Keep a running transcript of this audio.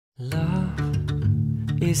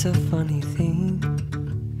Love is a funny thing.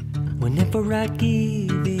 Whenever I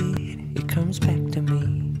give it, it comes back to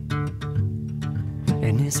me.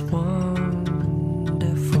 And it's wonderful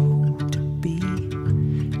to be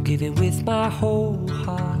giving with my whole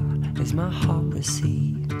heart as my heart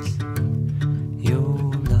receives your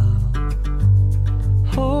love.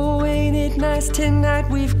 Oh, ain't it nice tonight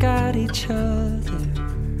we've got each other,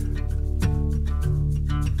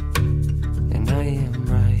 and I am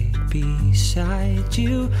right beside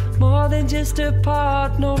you, more than just a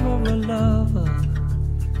partner or a lover.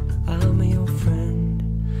 I'm your friend.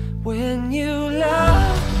 When you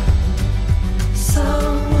love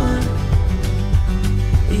someone,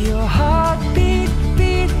 your heart beat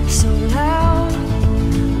so loud.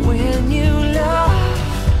 When you love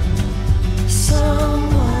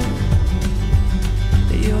someone,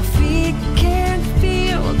 your feet can't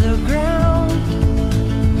feel the ground.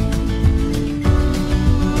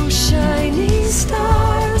 Shining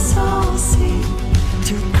stars all seem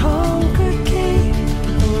to congregate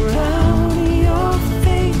around your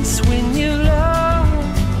face. When you love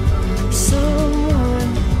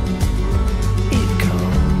someone, it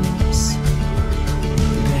comes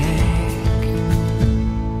back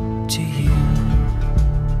to you.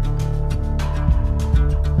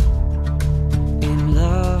 In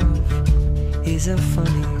love is a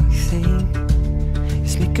funny thing.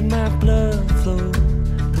 It's making my blood flow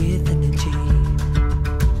with energy,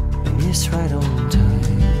 and it's right on time.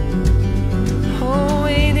 Oh,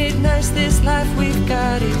 ain't it nice this life we've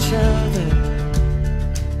got each other,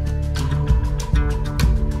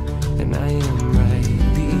 and I am right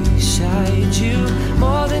beside you,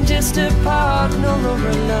 more than just a partner or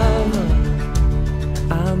a lover.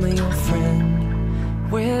 I'm your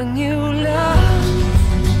friend. When you love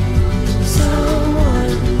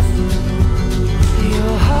someone,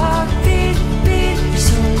 your heart beat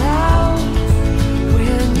so loud.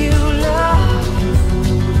 When you love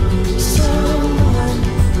someone,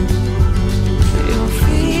 your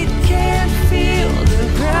feet can't feel the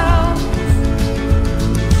ground.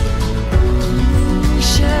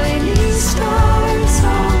 Shining stars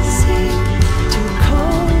all seem to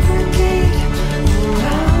congregate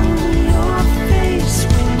around your face.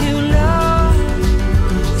 When you love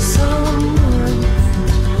someone,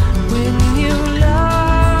 when you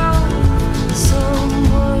love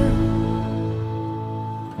someone,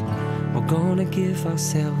 we're gonna give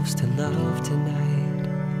ourselves to love tonight,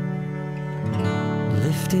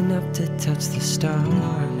 lifting up to touch the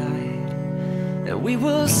starlight. And we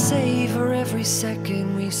will savor every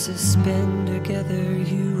second we suspend together,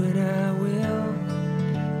 you and I.